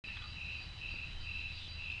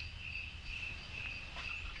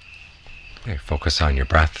Okay, focus on your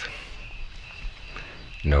breath.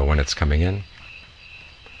 Know when it's coming in.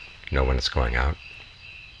 Know when it's going out.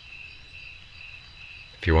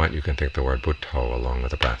 If you want, you can think the word Buddho along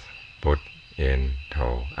with the breath. Bud, in,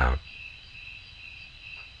 to, out.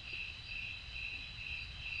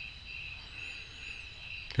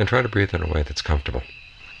 And try to breathe in a way that's comfortable.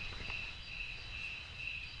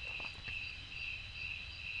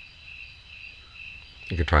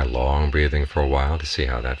 You can try long breathing for a while to see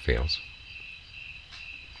how that feels.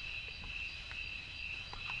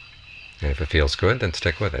 And if it feels good, then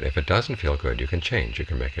stick with it. If it doesn't feel good, you can change. You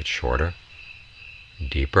can make it shorter,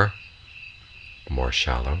 deeper, more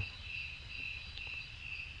shallow,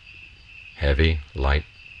 heavy, light.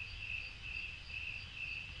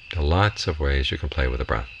 There are lots of ways you can play with the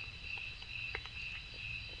breath.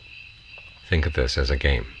 Think of this as a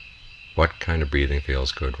game. What kind of breathing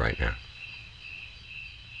feels good right now?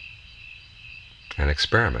 And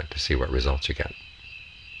experiment to see what results you get.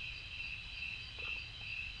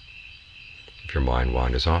 If your mind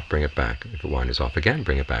wanders off, bring it back. If it wanders off again,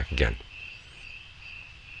 bring it back again.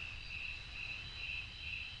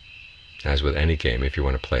 As with any game, if you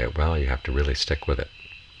want to play it well, you have to really stick with it.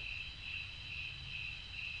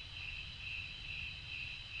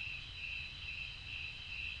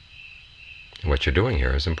 And what you're doing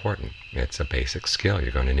here is important. It's a basic skill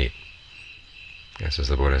you're going to need. As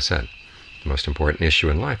the Buddha said, the most important issue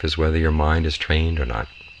in life is whether your mind is trained or not.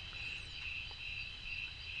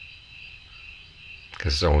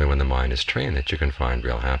 Because it's only when the mind is trained that you can find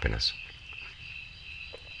real happiness.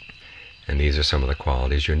 And these are some of the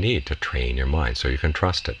qualities you need to train your mind so you can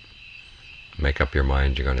trust it. Make up your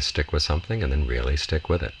mind you're going to stick with something and then really stick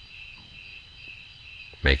with it.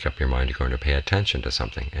 Make up your mind you're going to pay attention to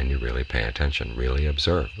something and you really pay attention. Really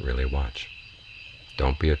observe, really watch.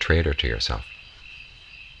 Don't be a traitor to yourself.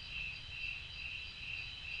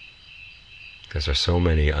 Because there's so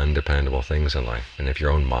many undependable things in life. And if your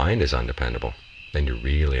own mind is undependable, then you're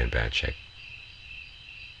really in bad shape.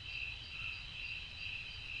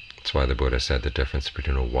 That's why the Buddha said the difference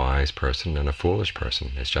between a wise person and a foolish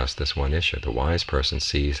person is just this one issue. The wise person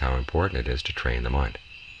sees how important it is to train the mind.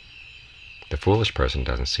 The foolish person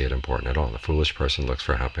doesn't see it important at all. The foolish person looks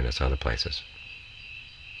for happiness other places.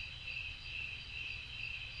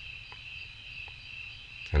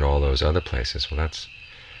 And all those other places, well, that's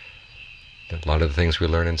a lot of the things we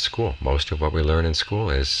learn in school. Most of what we learn in school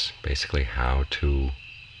is basically how to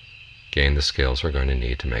gain the skills we're going to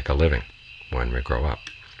need to make a living when we grow up.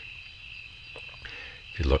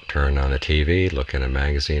 If you turn on the TV, look in a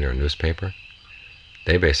magazine or a newspaper,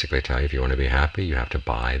 they basically tell you if you want to be happy, you have to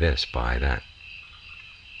buy this, buy that.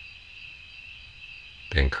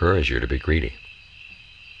 They encourage you to be greedy,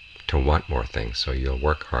 to want more things, so you'll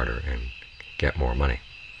work harder and get more money.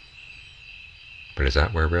 But is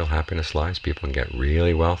that where real happiness lies? People can get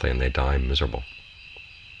really wealthy and they die miserable.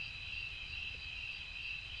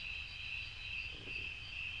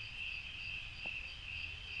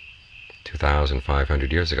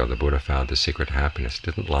 "2,500 years ago, the Buddha found the secret to happiness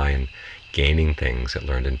didn't lie in gaining things, it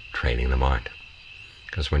learned in training the mind.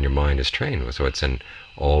 Because when your mind is trained, so it's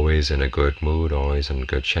always in a good mood, always in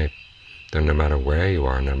good shape, then no matter where you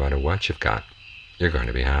are, no matter what you've got, you're going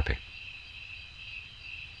to be happy.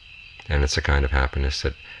 And it's a kind of happiness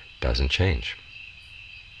that doesn't change.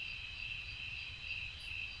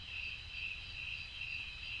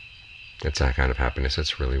 It's that kind of happiness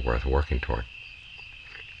that's really worth working toward.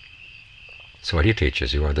 So what he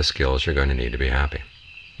teaches you are the skills you're going to need to be happy.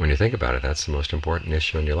 When you think about it, that's the most important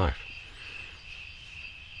issue in your life.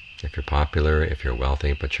 If you're popular, if you're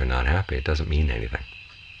wealthy, but you're not happy, it doesn't mean anything.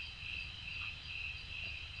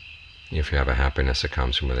 If you have a happiness that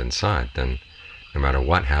comes from within inside, then no matter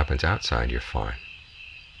what happens outside, you're fine.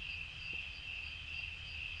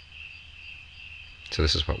 So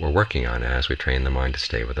this is what we're working on as we train the mind to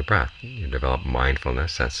stay with the breath. You develop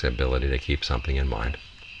mindfulness, that's the ability to keep something in mind.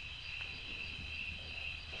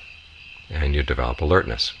 And you develop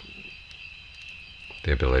alertness,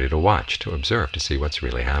 the ability to watch, to observe, to see what's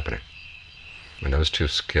really happening. And those two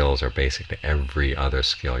skills are basic to every other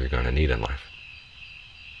skill you're going to need in life.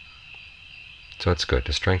 So it's good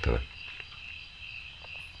to strengthen them.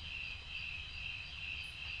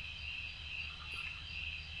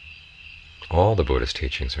 All the Buddhist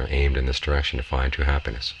teachings are aimed in this direction to find true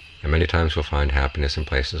happiness. And many times we'll find happiness in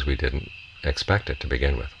places we didn't expect it to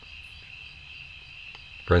begin with.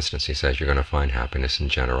 For instance, he says you're going to find happiness in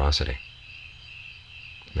generosity.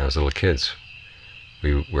 Now, as little kids,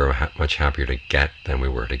 we were much happier to get than we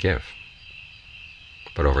were to give.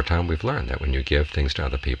 But over time we've learned that when you give things to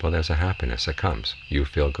other people, there's a happiness that comes. You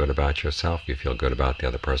feel good about yourself, you feel good about the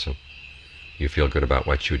other person. You feel good about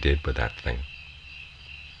what you did with that thing.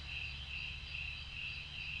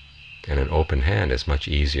 And an open hand is much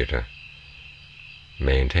easier to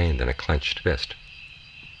maintain than a clenched fist.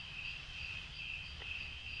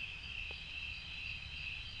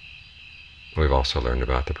 We've also learned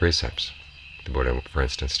about the precepts. The Buddha, for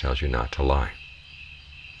instance, tells you not to lie.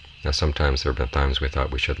 Now, sometimes there have been times we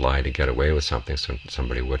thought we should lie to get away with something so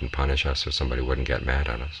somebody wouldn't punish us or somebody wouldn't get mad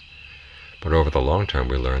at us. But over the long term,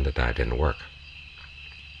 we learned that that didn't work.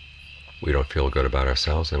 We don't feel good about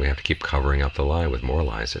ourselves, and we have to keep covering up the lie with more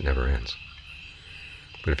lies. It never ends.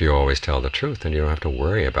 But if you always tell the truth, then you don't have to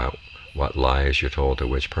worry about what lies you're told to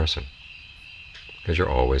which person, because you're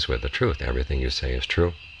always with the truth. Everything you say is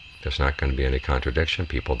true. There's not going to be any contradiction.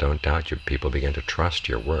 People don't doubt you. People begin to trust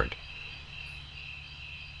your word.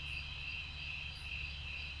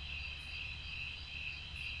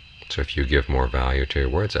 So if you give more value to your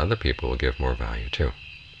words, other people will give more value too.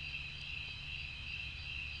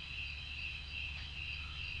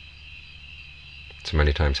 So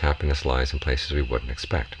many times happiness lies in places we wouldn't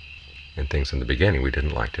expect, and things in the beginning we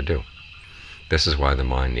didn't like to do. This is why the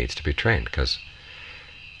mind needs to be trained, because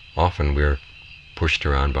often we're pushed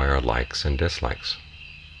around by our likes and dislikes.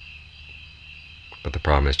 But the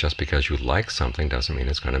problem is, just because you like something doesn't mean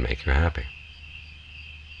it's going to make you happy.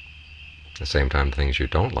 At the same time, the things you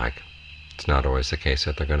don't like, it's not always the case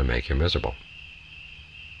that they're going to make you miserable.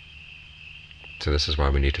 So this is why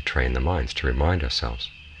we need to train the minds, to remind ourselves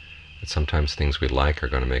that sometimes things we like are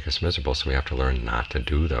going to make us miserable, so we have to learn not to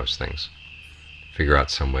do those things. Figure out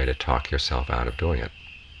some way to talk yourself out of doing it.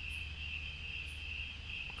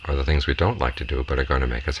 Or the things we don't like to do but are going to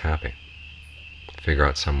make us happy. Figure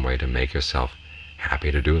out some way to make yourself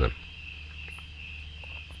happy to do them.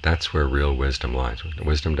 That's where real wisdom lies.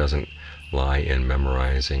 Wisdom doesn't lie in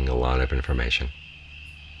memorizing a lot of information,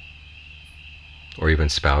 or even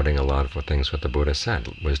spouting a lot of things what the Buddha said.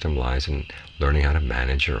 Wisdom lies in learning how to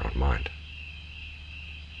manage your own mind.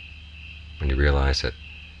 When you realize that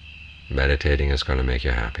meditating is going to make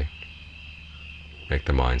you happy, make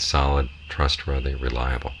the mind solid, trustworthy,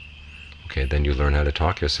 reliable, okay, then you learn how to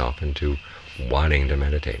talk yourself into wanting to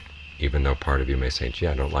meditate, even though part of you may say, gee,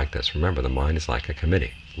 I don't like this. Remember, the mind is like a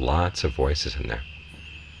committee. Lots of voices in there.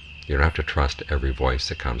 You don't have to trust every voice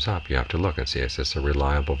that comes up. You have to look and see, is this a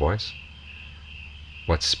reliable voice?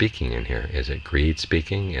 What's speaking in here? Is it greed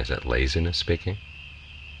speaking? Is it laziness speaking?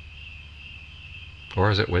 Or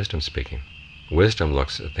is it wisdom speaking? Wisdom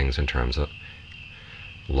looks at things in terms of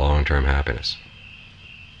long-term happiness.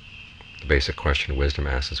 The basic question wisdom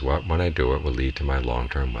asks is, what, when I do it, will lead to my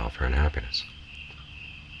long-term welfare and happiness?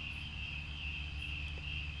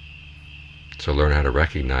 So learn how to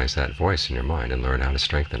recognize that voice in your mind and learn how to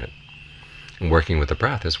strengthen it. And working with the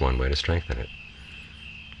breath is one way to strengthen it.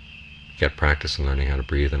 Get practice in learning how to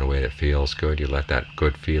breathe in a way that feels good. You let that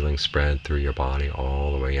good feeling spread through your body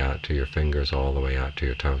all the way out to your fingers, all the way out to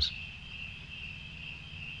your toes.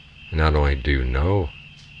 And not only do you know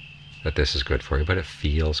that this is good for you, but it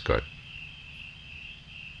feels good.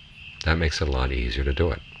 That makes it a lot easier to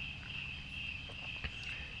do it.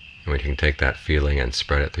 And when you can take that feeling and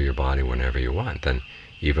spread it through your body whenever you want, then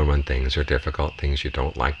even when things are difficult, things you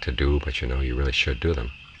don't like to do, but you know you really should do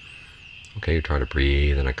them, okay, you try to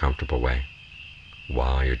breathe in a comfortable way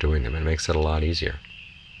while you're doing them. It makes it a lot easier.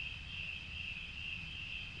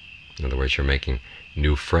 In other words, you're making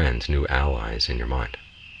new friends, new allies in your mind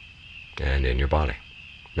and in your body.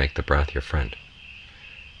 Make the breath your friend.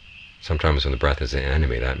 Sometimes when the breath is an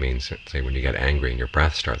enemy, that means, say, when you get angry and your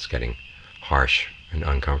breath starts getting harsh and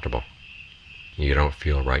uncomfortable, you don't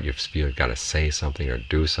feel right, you feel you've got to say something or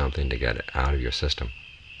do something to get it out of your system.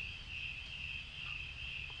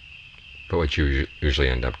 But what you usually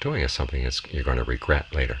end up doing is something that you're going to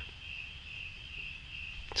regret later.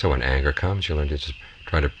 So when anger comes, you learn to just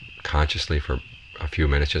try to consciously, for a few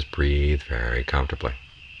minutes, just breathe very comfortably.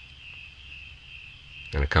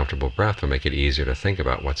 And a comfortable breath will make it easier to think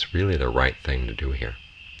about what's really the right thing to do here.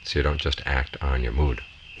 So you don't just act on your mood.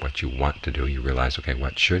 What you want to do, you realize, okay,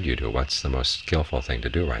 what should you do? What's the most skillful thing to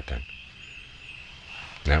do right then?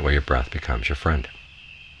 And that way your breath becomes your friend.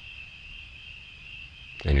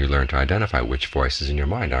 And you learn to identify which voices in your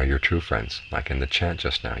mind are your true friends. Like in the chant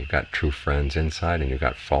just now, you've got true friends inside and you've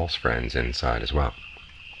got false friends inside as well.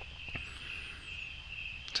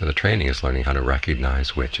 So the training is learning how to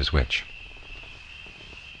recognize which is which.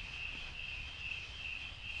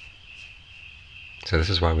 So this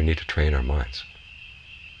is why we need to train our minds.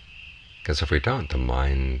 Because if we don't, the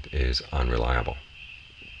mind is unreliable.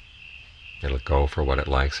 It'll go for what it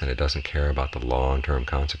likes and it doesn't care about the long-term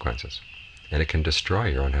consequences. And it can destroy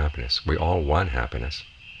your own happiness. We all want happiness.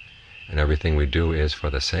 And everything we do is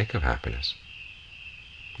for the sake of happiness.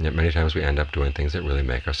 And yet many times we end up doing things that really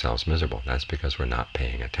make ourselves miserable. That's because we're not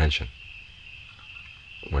paying attention.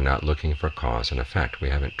 We're not looking for cause and effect. We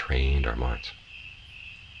haven't trained our minds.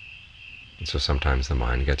 And so sometimes the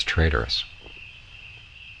mind gets traitorous.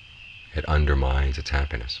 It undermines its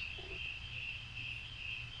happiness.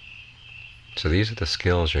 So these are the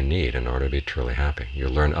skills you need in order to be truly happy. You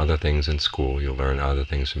learn other things in school. You learn other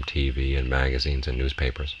things from TV and magazines and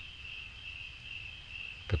newspapers.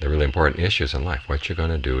 But the really important issues in life, what you're going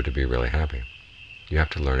to do to be really happy, you have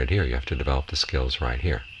to learn it here. You have to develop the skills right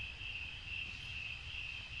here.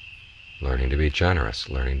 Learning to be generous,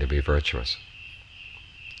 learning to be virtuous,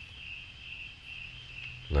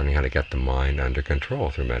 learning how to get the mind under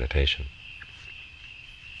control through meditation.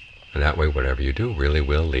 And that way, whatever you do really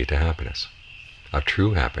will lead to happiness. A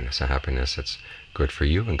true happiness, a happiness that's good for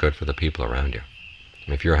you and good for the people around you.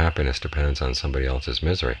 And if your happiness depends on somebody else's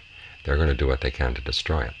misery, they're going to do what they can to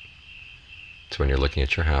destroy it. So when you're looking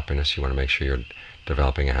at your happiness, you want to make sure you're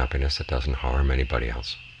developing a happiness that doesn't harm anybody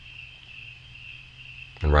else.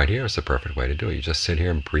 And right here is the perfect way to do it. You just sit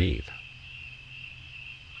here and breathe.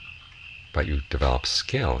 But you develop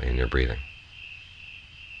skill in your breathing.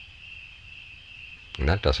 And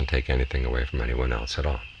that doesn't take anything away from anyone else at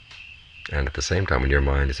all. And at the same time, when your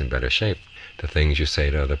mind is in better shape, the things you say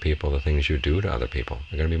to other people, the things you do to other people,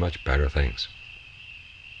 are going to be much better things.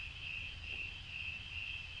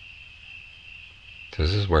 So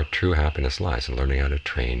this is where true happiness lies, in learning how to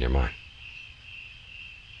train your mind.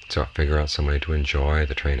 So figure out some way to enjoy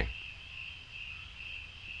the training.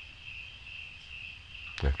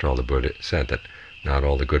 After all, the Buddha said that not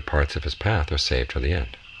all the good parts of his path are saved for the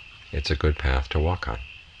end. It's a good path to walk on.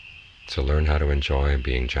 So learn how to enjoy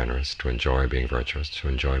being generous, to enjoy being virtuous, to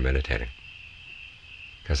enjoy meditating.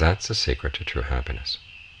 Because that's the secret to true happiness.